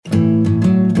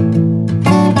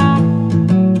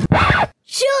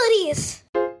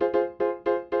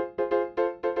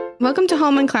Welcome to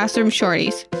Home and Classroom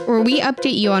Shorties, where we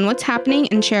update you on what's happening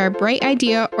and share a bright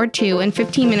idea or two in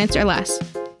 15 minutes or less.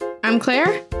 I'm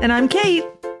Claire. And I'm Kate.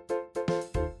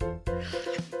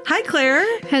 Hi, Claire.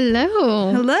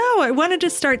 Hello. Hello. I wanted to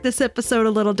start this episode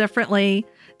a little differently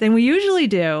than we usually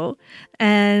do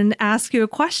and ask you a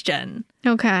question.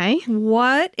 Okay.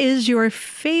 What is your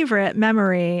favorite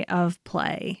memory of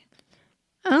play?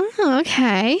 Oh,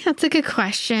 okay. That's a good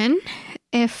question.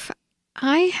 If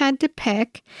I had to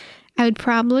pick, I would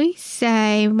probably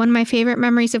say one of my favorite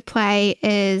memories of play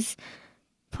is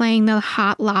playing the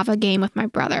hot lava game with my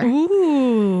brother.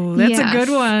 Ooh, that's a good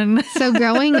one. So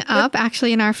growing up,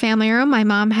 actually in our family room, my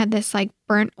mom had this like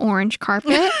burnt orange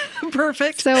carpet.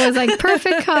 Perfect. So it was like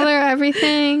perfect color,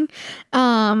 everything.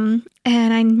 And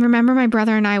I remember my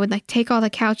brother and I would like take all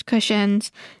the couch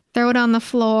cushions, throw it on the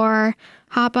floor,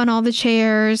 hop on all the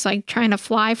chairs, like trying to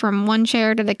fly from one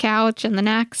chair to the couch and the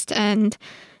next. And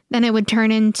then it would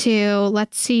turn into,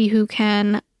 let's see who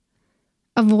can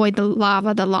avoid the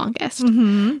lava the longest.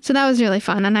 Mm-hmm. So that was really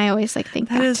fun. And I always like think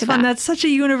that is fun. That's such a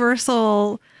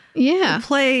universal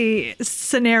play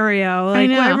scenario.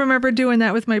 Like I remember doing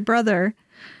that with my brother.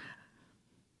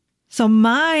 So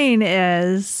mine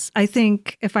is, I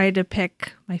think if I had to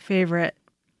pick my favorite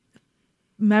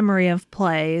memory of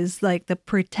play is like the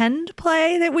pretend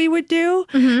play that we would do.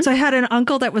 Mm-hmm. So I had an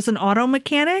uncle that was an auto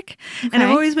mechanic, and I've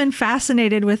always been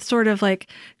fascinated with sort of like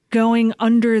going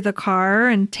under the car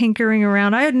and tinkering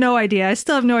around. I had no idea. I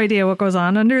still have no idea what goes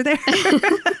on under there.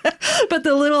 But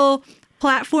the little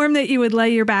platform that you would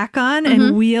lay your back on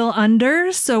and wheel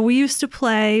under. So we used to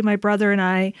play, my brother and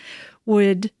I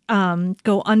would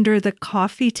go under the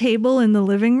coffee table in the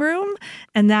living room,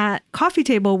 and that coffee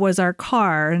table was our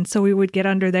car, and so we would get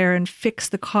under there and fix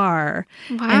the car.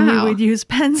 Wow. And we would use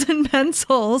pens and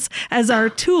pencils as our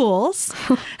tools.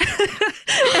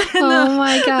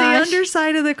 My gosh. The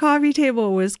underside of the coffee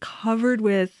table was covered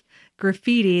with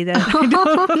graffiti that I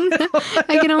don't know.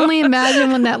 I can only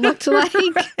imagine what that looked like.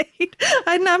 Right.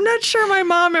 I'm not sure my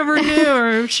mom ever knew, or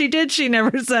if she did, she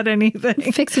never said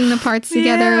anything. Fixing the parts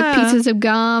together with pieces of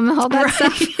gum, all that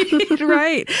stuff.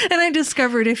 Right. And I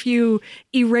discovered if you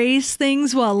erase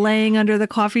things while laying under the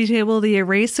coffee table, the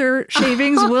eraser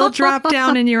shavings will drop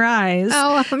down in your eyes.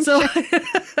 Oh, I'm sure.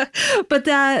 But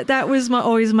that was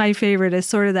always my favorite, is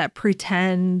sort of that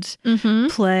pretend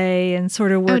play and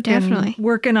sort of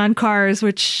working on cars,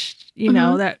 which, you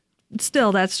know,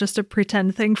 that's just a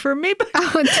pretend thing for me. But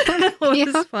that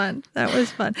was fun. That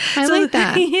was fun. I like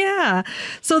that. Yeah.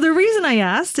 So the reason I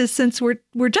asked is since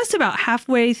we're just about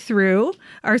halfway through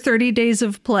our 30 days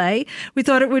of play, we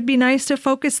thought it would be nice to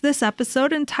focus this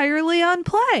episode entirely on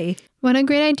play. What a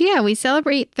great idea. We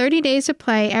celebrate 30 days of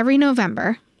play every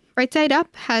November. Right Side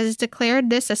Up has declared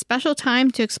this a special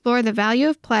time to explore the value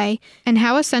of play and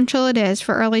how essential it is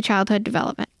for early childhood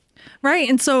development. Right.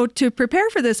 And so to prepare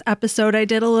for this episode, I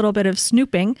did a little bit of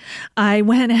snooping. I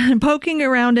went and poking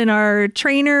around in our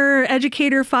trainer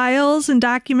educator files and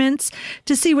documents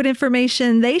to see what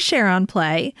information they share on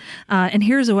play. And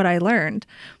here's what I learned.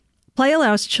 Play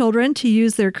allows children to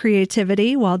use their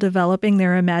creativity while developing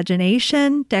their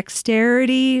imagination,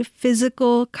 dexterity,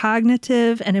 physical,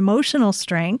 cognitive, and emotional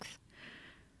strength.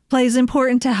 Play is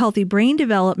important to healthy brain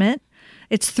development.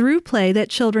 It's through play that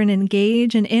children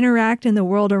engage and interact in the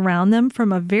world around them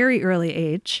from a very early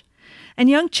age. And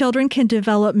young children can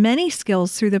develop many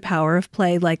skills through the power of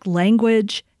play, like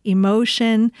language,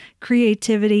 emotion,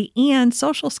 creativity, and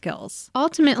social skills.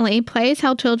 Ultimately, play is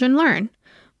how children learn.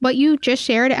 What you just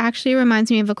shared actually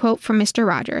reminds me of a quote from Mr.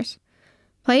 Rogers.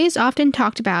 Play is often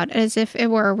talked about as if it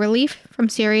were a relief from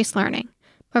serious learning.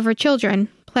 But for children,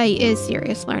 play is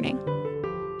serious learning.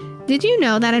 Did you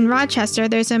know that in Rochester,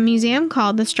 there's a museum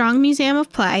called the Strong Museum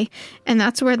of Play, and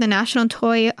that's where the National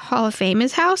Toy Hall of Fame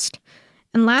is housed?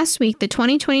 And last week, the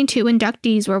 2022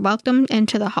 inductees were welcomed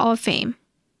into the Hall of Fame.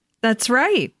 That's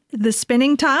right. The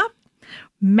Spinning Top,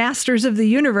 Masters of the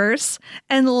Universe,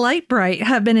 and Light Bright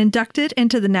have been inducted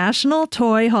into the National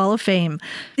Toy Hall of Fame.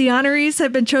 The honorees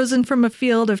have been chosen from a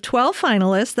field of 12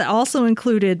 finalists that also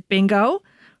included Bingo,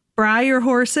 Breyer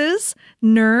horses,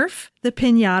 Nerf, the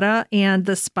Pinata, and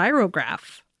the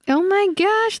Spirograph. Oh my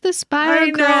gosh, the Spirograph. I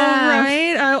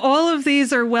know, right? All of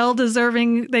these are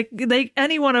well-deserving. They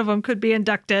any one of them could be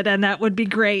inducted, and that would be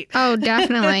great. Oh,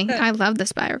 definitely. I love the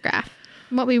Spirograph.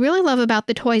 What we really love about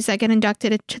the toys that get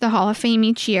inducted to the Hall of Fame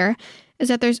each year is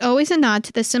that there's always a nod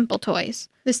to the simple toys,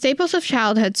 the staples of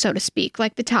childhood, so to speak,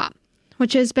 like the top,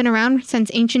 which has been around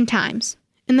since ancient times.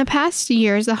 In the past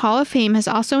years, the Hall of Fame has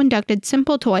also inducted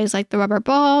simple toys like the rubber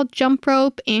ball, jump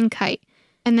rope, and kite.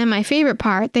 And then my favorite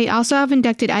part, they also have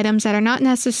inducted items that are not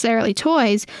necessarily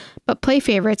toys, but play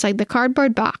favorites like the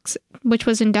cardboard box, which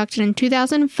was inducted in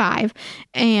 2005,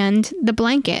 and the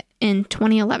blanket in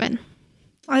 2011.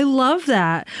 I love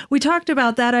that. We talked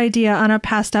about that idea on a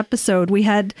past episode. We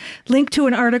had linked to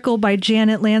an article by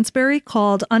Janet Lansbury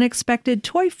called Unexpected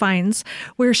Toy Finds,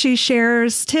 where she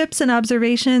shares tips and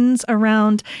observations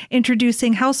around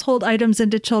introducing household items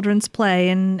into children's play.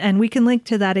 And we can link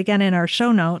to that again in our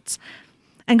show notes.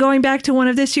 And going back to one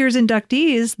of this year's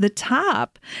inductees, the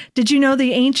top. Did you know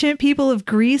the ancient people of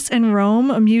Greece and Rome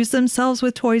amused themselves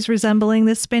with toys resembling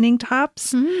the spinning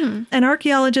tops? And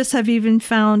archaeologists have even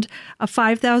found a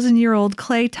 5,000-year-old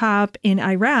clay top in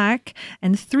Iraq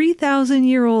and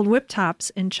 3,000-year-old whip tops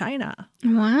in China.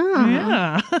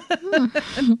 Wow.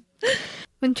 Yeah.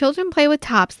 When children play with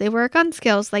tops, they work on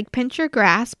skills like pincher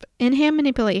grasp, in-hand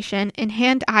manipulation, and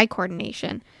hand-eye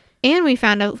coordination. And we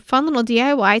found a fun little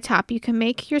DIY top you can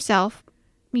make yourself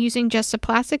using just a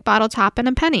plastic bottle top and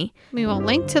a penny. We will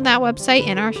link to that website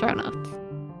in our show notes.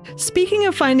 Speaking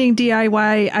of finding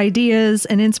DIY ideas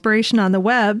and inspiration on the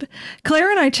web,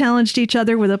 Claire and I challenged each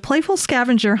other with a playful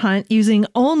scavenger hunt using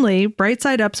only Bright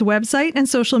Side Up's website and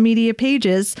social media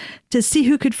pages to see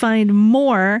who could find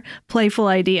more playful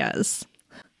ideas.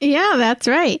 Yeah, that's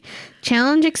right.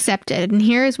 Challenge accepted, and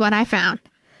here is what I found.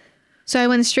 So I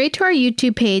went straight to our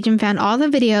YouTube page and found all the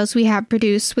videos we have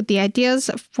produced with the ideas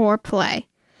for play.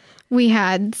 We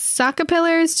had soccer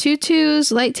pillars, tutus,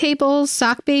 light tables,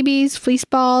 sock babies, fleece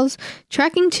balls,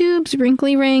 tracking tubes,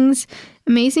 wrinkly rings,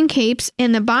 amazing capes,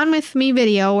 and the Bond With Me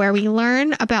video where we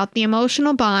learn about the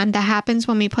emotional bond that happens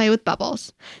when we play with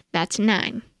bubbles. That's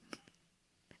 9.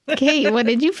 Kate, what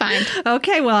did you find?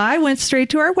 Okay, well, I went straight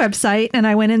to our website and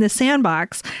I went in the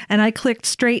sandbox and I clicked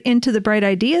straight into the Bright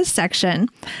Ideas section.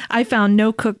 I found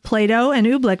no-cook Play-Doh and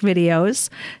Oobleck videos,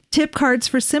 tip cards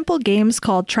for simple games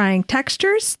called Trying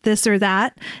Textures, This or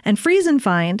That, and Freeze and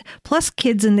Find, plus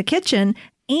Kids in the Kitchen.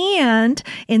 And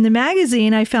in the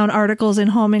magazine, I found articles in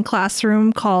Home and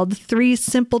Classroom called 3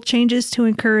 Simple Changes to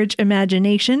Encourage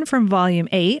Imagination from Volume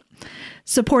 8,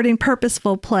 Supporting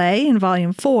Purposeful Play in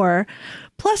Volume 4,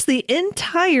 plus the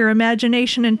entire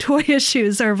Imagination and Toy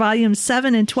Issues are Volumes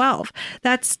 7 and 12.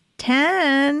 That's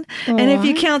 10. Aww. And if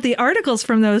you count the articles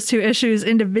from those 2 issues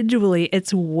individually,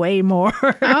 it's way more.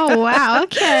 Oh, wow.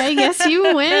 Okay. I guess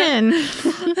you win.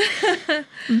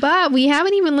 But we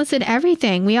haven't even listed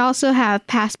everything. We also have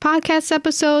past podcast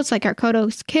episodes like our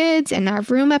Kodos Kids and our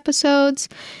Vroom episodes.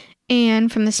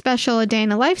 And from the special A Day in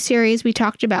the Life series, we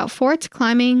talked about forts,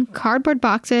 climbing, cardboard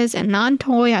boxes, and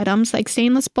non-toy items like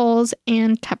stainless bowls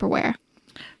and Tupperware.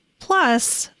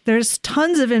 Plus, there's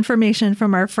tons of information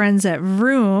from our friends at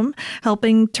Vroom,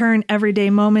 helping turn everyday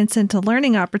moments into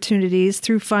learning opportunities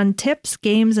through fun tips,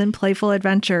 games, and playful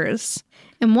adventures.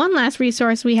 And one last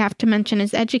resource we have to mention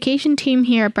is the education team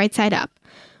here at Bright Side Up.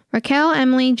 Raquel,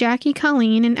 Emily, Jackie,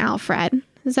 Colleen, and Alfred.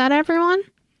 Is that everyone?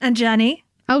 And Jenny.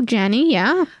 Oh, Jenny,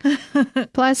 yeah.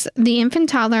 Plus, the infant,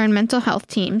 toddler, and mental health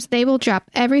teams. They will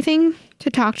drop everything to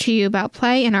talk to you about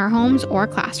play in our homes or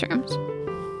classrooms.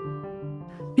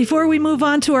 Before we move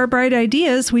on to our Bright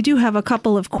Ideas, we do have a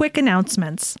couple of quick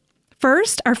announcements.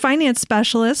 First, our finance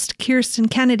specialist, Kirsten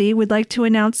Kennedy, would like to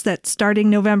announce that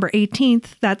starting November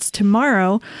 18th, that's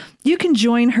tomorrow, you can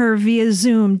join her via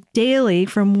Zoom daily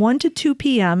from 1 to 2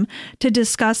 p.m. to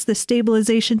discuss the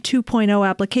Stabilization 2.0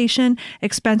 application,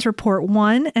 Expense Report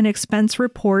 1 and Expense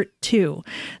Report 2.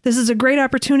 This is a great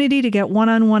opportunity to get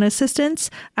one-on-one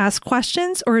assistance, ask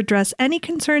questions, or address any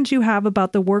concerns you have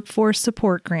about the Workforce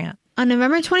Support Grant. On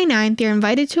November 29th, you're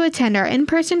invited to attend our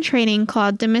in-person training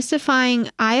called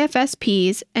Demystifying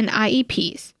IFSPs and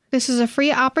IEPs. This is a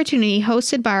free opportunity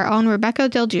hosted by our own Rebecca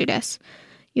Del Giudice.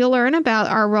 You'll learn about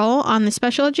our role on the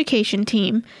special education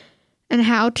team and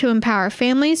how to empower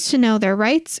families to know their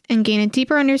rights and gain a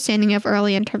deeper understanding of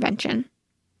early intervention.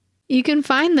 You can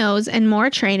find those and more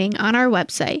training on our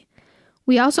website.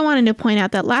 We also wanted to point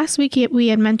out that last week we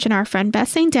had mentioned our friend Beth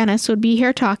St. Dennis would be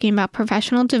here talking about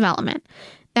professional development.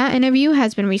 That interview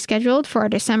has been rescheduled for our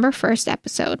December 1st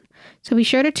episode, so be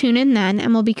sure to tune in then,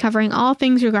 and we'll be covering all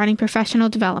things regarding professional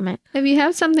development. If you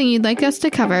have something you'd like us to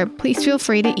cover, please feel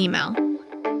free to email.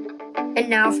 And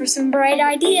now for some bright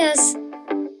ideas.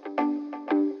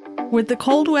 With the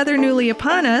cold weather newly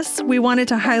upon us, we wanted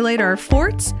to highlight our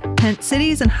forts, tent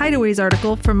cities, and hideaways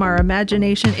article from our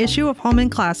Imagination issue of Home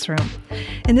and Classroom.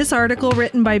 In this article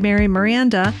written by Mary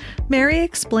Miranda, Mary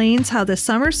explains how the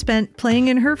summer spent playing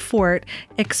in her fort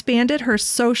expanded her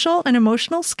social and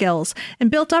emotional skills and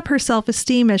built up her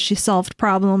self-esteem as she solved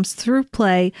problems through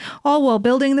play, all while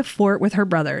building the fort with her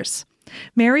brothers.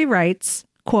 Mary writes,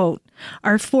 quote,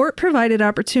 Our fort provided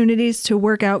opportunities to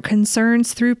work out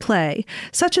concerns through play,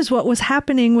 such as what was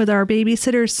happening with our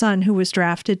babysitter's son who was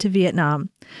drafted to Vietnam.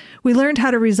 We learned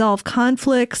how to resolve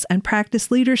conflicts and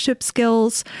practice leadership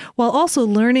skills, while also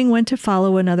learning when to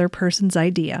follow another person's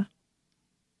idea.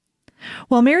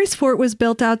 While Mary's fort was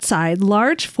built outside,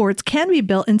 large forts can be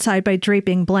built inside by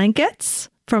draping blankets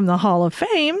from the Hall of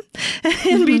Fame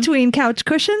in between couch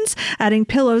cushions, adding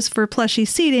pillows for plushy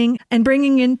seating, and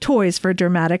bringing in toys for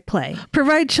dramatic play.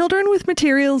 Provide children with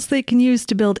materials they can use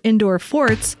to build indoor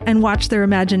forts and watch their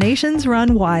imaginations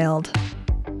run wild.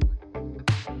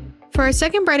 For our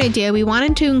second bright idea, we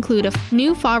wanted to include a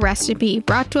new fall recipe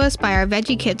brought to us by our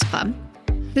Veggie Kids Club.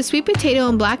 The sweet potato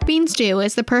and black bean stew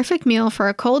is the perfect meal for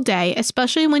a cold day,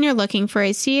 especially when you're looking for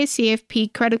a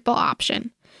CACFP credible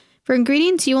option. For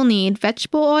ingredients, you will need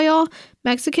vegetable oil,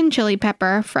 Mexican chili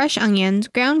pepper, fresh onions,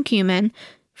 ground cumin,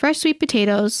 fresh sweet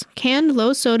potatoes, canned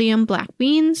low-sodium black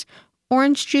beans,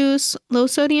 orange juice,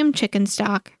 low-sodium chicken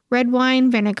stock, red wine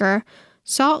vinegar,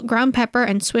 salt, ground pepper,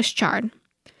 and Swiss chard.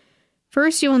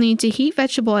 First, you will need to heat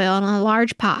vegetable oil in a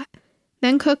large pot.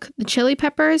 Then cook the chili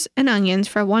peppers and onions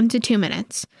for 1 to 2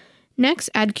 minutes. Next,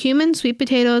 add cumin, sweet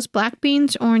potatoes, black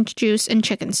beans, orange juice, and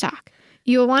chicken stock.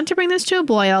 You will want to bring this to a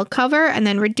boil, cover, and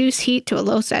then reduce heat to a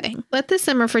low setting. Let this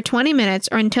simmer for 20 minutes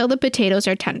or until the potatoes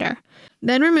are tender.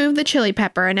 Then remove the chili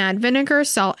pepper and add vinegar,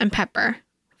 salt, and pepper.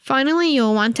 Finally, you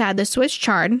will want to add the Swiss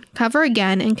chard, cover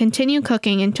again, and continue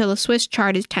cooking until the Swiss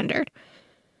chard is tendered.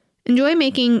 Enjoy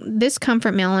making this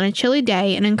comfort meal on a chilly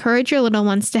day and encourage your little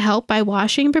ones to help by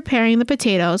washing and preparing the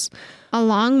potatoes,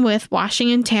 along with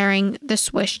washing and tearing the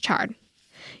Swiss chard.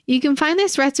 You can find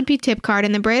this recipe tip card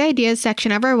in the Bright Ideas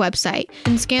section of our website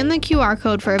and scan the QR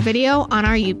code for a video on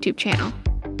our YouTube channel.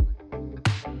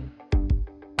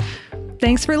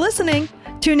 Thanks for listening.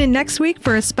 Tune in next week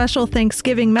for a special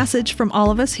Thanksgiving message from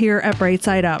all of us here at Bright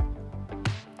Side Up.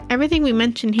 Everything we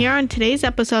mentioned here on today's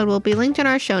episode will be linked in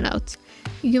our show notes.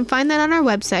 You can find that on our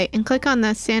website and click on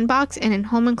the sandbox and in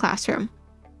Home and Classroom.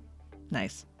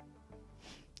 Nice.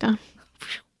 Done.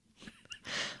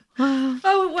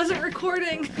 Oh, it wasn't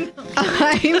recording.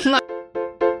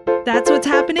 That's what's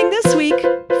happening this week.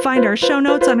 Find our show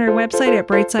notes on our website at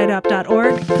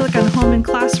brightsideup.org. Click on Home and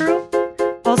Classroom.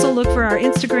 Also look for our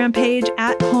Instagram page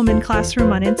at Home and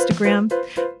Classroom on Instagram.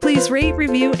 Please rate,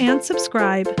 review, and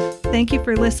subscribe. Thank you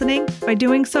for listening. By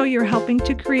doing so, you're helping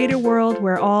to create a world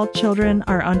where all children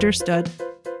are understood.